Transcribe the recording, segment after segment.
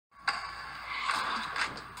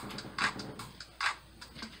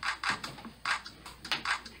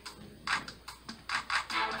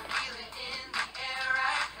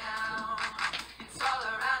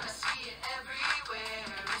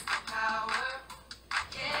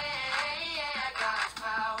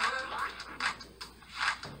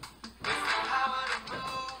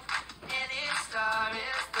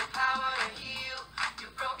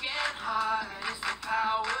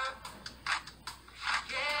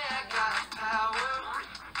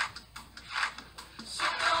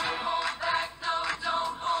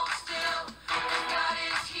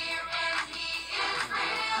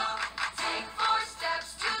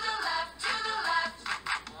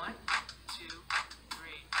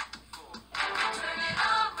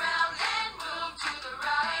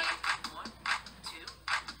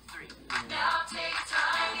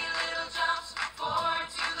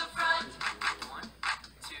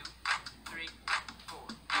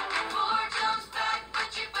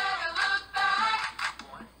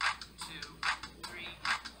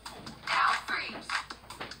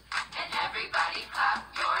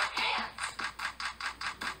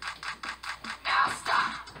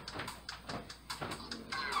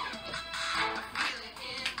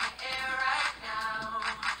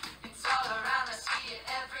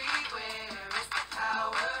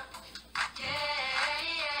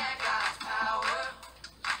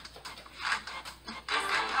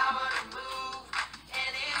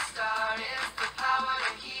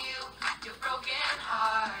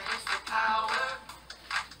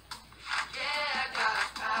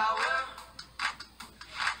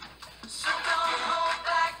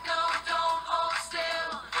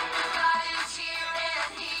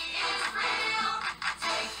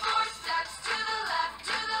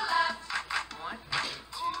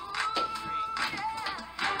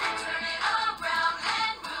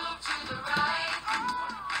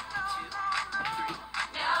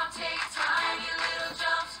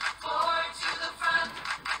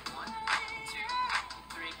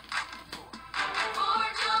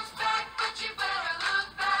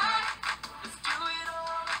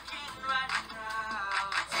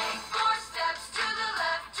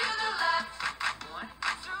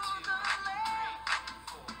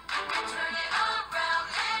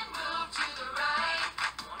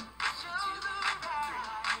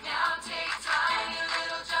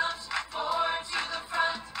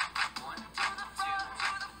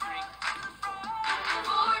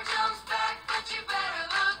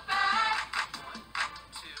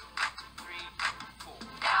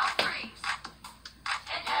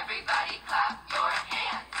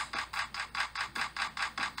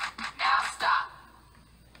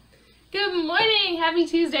Happy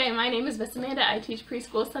Tuesday! My name is Miss Amanda. I teach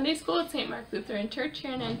preschool Sunday school at St. Mark Lutheran Church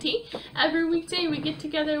here in NT. Every weekday we get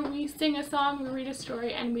together, we sing a song, we read a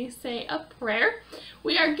story, and we say a prayer.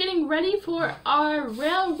 We are getting ready for our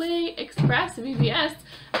Railway Express VBS,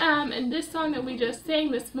 and this song that we just sang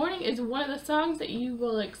this morning is one of the songs that you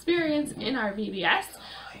will experience in our VBS.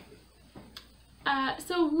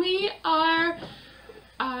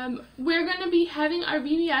 We're going to be having our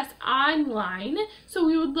VBS online, so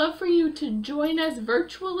we would love for you to join us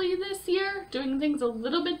virtually this year, doing things a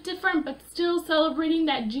little bit different, but still celebrating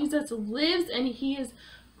that Jesus lives and He is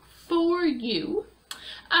for you.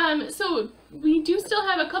 So we do still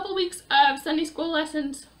have a couple weeks of Sunday school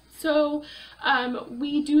lessons, so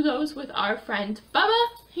we do those with our friend Bubba.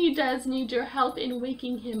 He does need your help in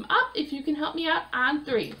waking him up. If you can help me out on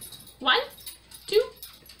 3. 1, 2,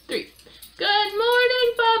 3. Good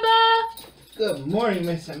morning, Bubba! Good morning,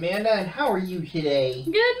 Miss Amanda, and how are you today?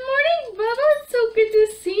 Good morning, Bubba. It's so good to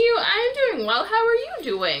see you. I'm doing well. How are you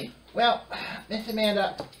doing? Well, Miss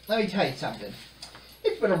Amanda, let me tell you something.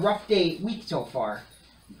 It's been a rough week so far.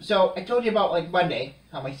 So, I told you about, Monday,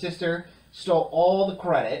 how my sister stole all the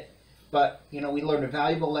credit, but, we learned a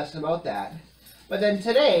valuable lesson about that. But then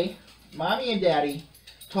today, Mommy and Daddy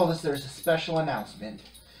told us there's a special announcement.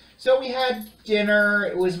 So we had dinner.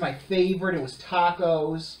 It was my favorite. It was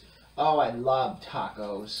tacos. Oh, I love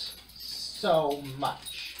tacos so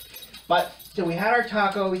much. So we had our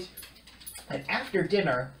tacos, and after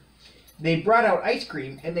dinner, they brought out ice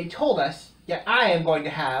cream, and they told us that I am going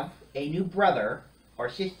to have a new brother or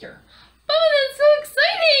sister. Oh, that's so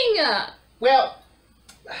exciting! Well,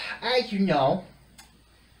 as you know,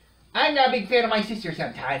 I'm not a big fan of my sister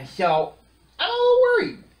sometimes, so I'm a little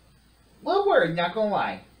worried. A little worried, not gonna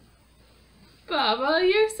lie. Bubba,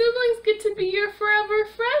 your siblings get to be your forever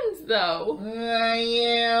friends, though.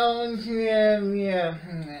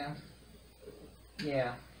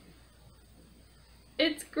 Yeah.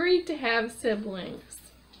 It's great to have siblings.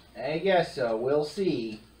 I guess so. We'll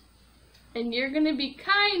see. And you're gonna be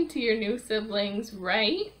kind to your new siblings,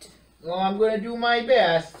 right? Well, I'm gonna do my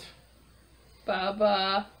best.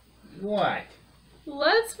 Bubba. What?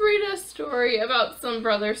 Let's read a story about some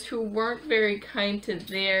brothers who weren't very kind to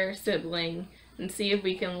their sibling and see if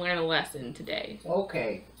we can learn a lesson today.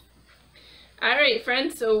 Okay. Alright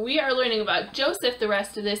friends, so we are learning about Joseph the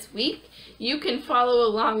rest of this week. You can follow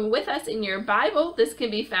along with us in your Bible. This can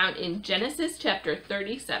be found in Genesis chapter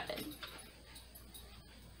 37.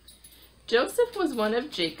 Joseph was one of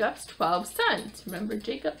Jacob's 12 sons. Remember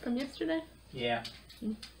Jacob from yesterday? Yeah.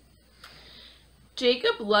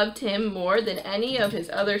 Jacob loved him more than any of his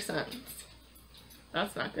other sons.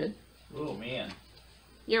 That's not good. Oh, man.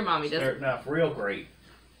 Your mommy doesn't. Starting off real great.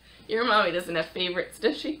 Your mommy doesn't have favorites,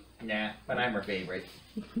 does she? Nah, but I'm her favorite.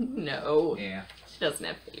 No. Yeah. She doesn't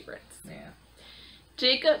have favorites. Yeah.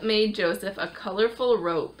 Jacob made Joseph a colorful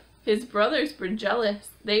robe. His brothers were jealous.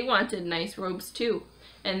 They wanted nice robes too,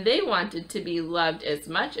 and they wanted to be loved as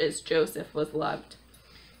much as Joseph was loved.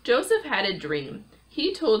 Joseph had a dream.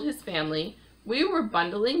 He told his family, "We were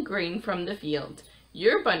bundling grain from the field.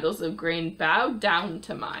 Your bundles of grain bowed down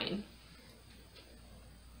to mine."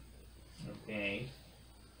 Okay.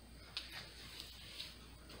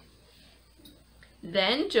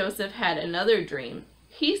 Then Joseph had another dream.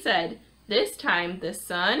 He said, "This time the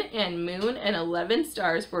sun and moon and 11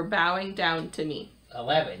 stars were bowing down to me."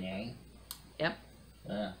 11, eh? Yep.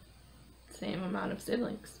 Same amount of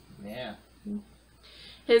siblings. Yeah.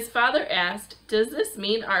 His father asked, "Does this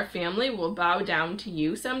mean our family will bow down to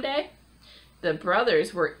you someday?" The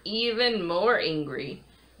brothers were even more angry.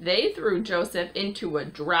 They threw Joseph into a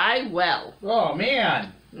dry well. Oh,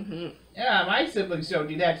 man. Mm-hmm. Yeah, my siblings don't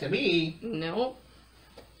do that to me. No.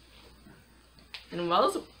 And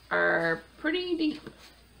wells are pretty deep.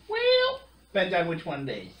 Well, depends on which one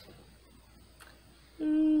it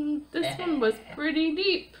is. This one was pretty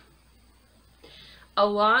deep.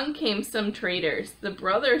 Along came some traders. The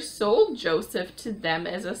brothers sold Joseph to them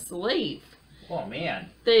as a slave. Oh,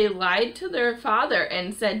 man. They lied to their father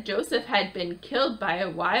and said Joseph had been killed by a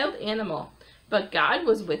wild animal, but God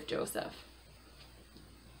was with Joseph.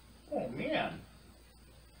 Oh, man.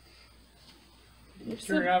 You're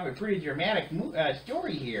turning off a pretty dramatic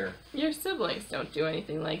story here. Your siblings don't do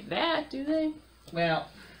anything like that, do they? Well,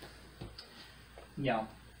 no.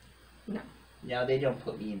 No. No, they don't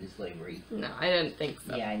put me into slavery. No, I didn't think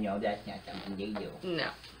so. Yeah, I know, that's not something they do.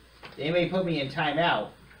 No. They may put me in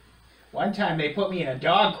timeout. One time they put me in a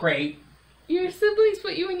dog crate. Your siblings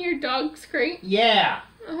put you in your dog's crate? Yeah.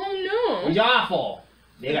 Oh, It no. was awful.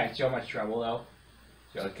 They got in so much trouble, though.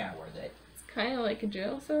 So it's kind of worth it. It's kind of like a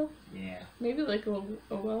jail cell. Yeah. Maybe like a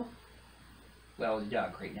well. Well, it was a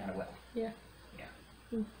dog crate, not a well. Yeah. Yeah.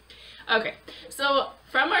 Okay, so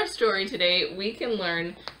from our story today, we can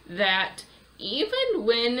learn that even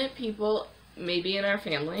when people, maybe in our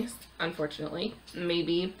families, unfortunately,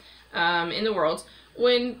 maybe in the world,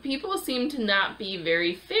 when people seem to not be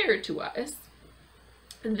very fair to us,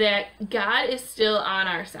 that God is still on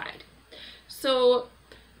our side. So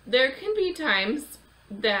there can be times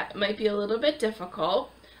that might be a little bit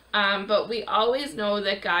difficult, but we always know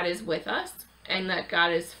that God is with us, and that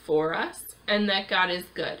God is for us, and that God is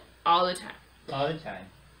good all the time. All the time.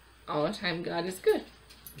 All the time, God is good.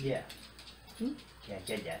 Yeah. Hmm? Yeah, I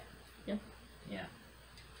get that. Yeah. Yeah.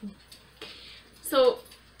 So,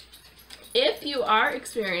 if you are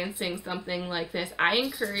experiencing something like this, I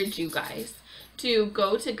encourage you guys to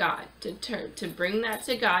go to God, to bring that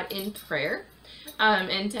to God in prayer,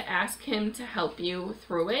 and to ask Him to help you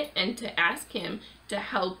through it, and to ask Him to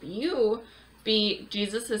help you be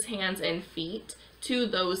Jesus's hands and feet to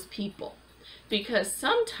those people. Because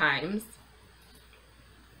sometimes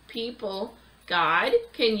God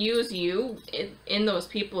can use you in those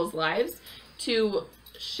people's lives to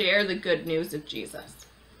share the good news of Jesus.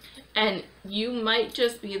 And you might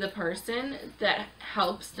just be the person that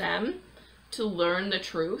helps them to learn the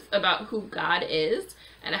truth about who God is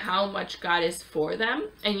and how much God is for them.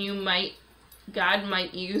 And God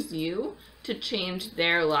might use you to change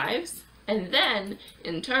their lives. And then,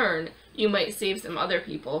 in turn, you might save some other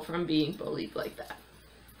people from being bullied like that.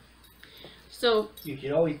 So, you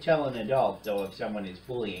should always tell an adult, though, if someone is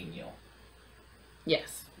bullying you.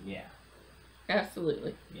 Yes. Yeah.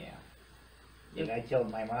 Absolutely. Yeah. And I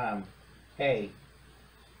told my mom, hey,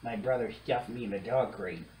 my brother stuffed me in a dog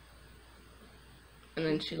crate. And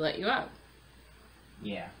then she let you out.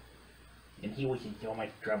 Yeah. And he was in so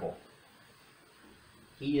much trouble.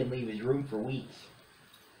 He didn't leave his room for weeks.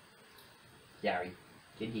 Sorry.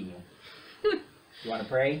 Continue. You want to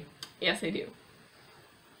pray? Yes, I do.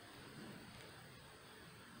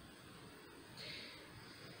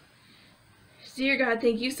 Dear God,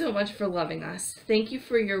 thank you so much for loving us. Thank you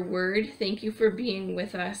for your word. Thank you for being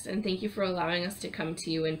with us. And thank you for allowing us to come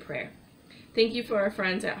to you in prayer. Thank you for our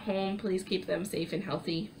friends at home. Please keep them safe and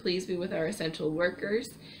healthy. Please be with our essential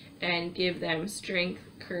workers and give them strength,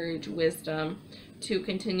 courage, wisdom to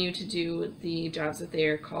continue to do the jobs that they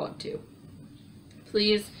are called to.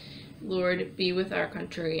 Please, Lord, be with our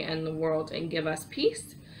country and the world and give us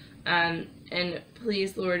peace. And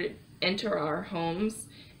please, Lord, enter our homes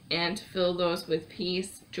and fill those with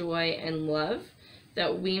peace, joy, and love,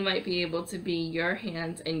 that we might be able to be your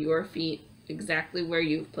hands and your feet exactly where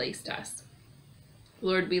you've placed us.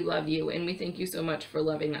 Lord, we love you, and we thank you so much for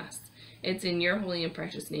loving us. It's in your holy and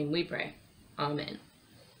precious name we pray. Amen.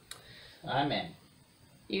 Amen.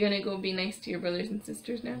 You gonna go be nice to your brothers and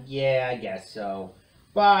sisters now? Yeah, I guess so.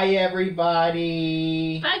 Bye,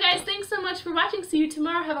 everybody. Bye, guys. Thanks so much for watching. See you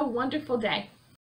tomorrow. Have a wonderful day.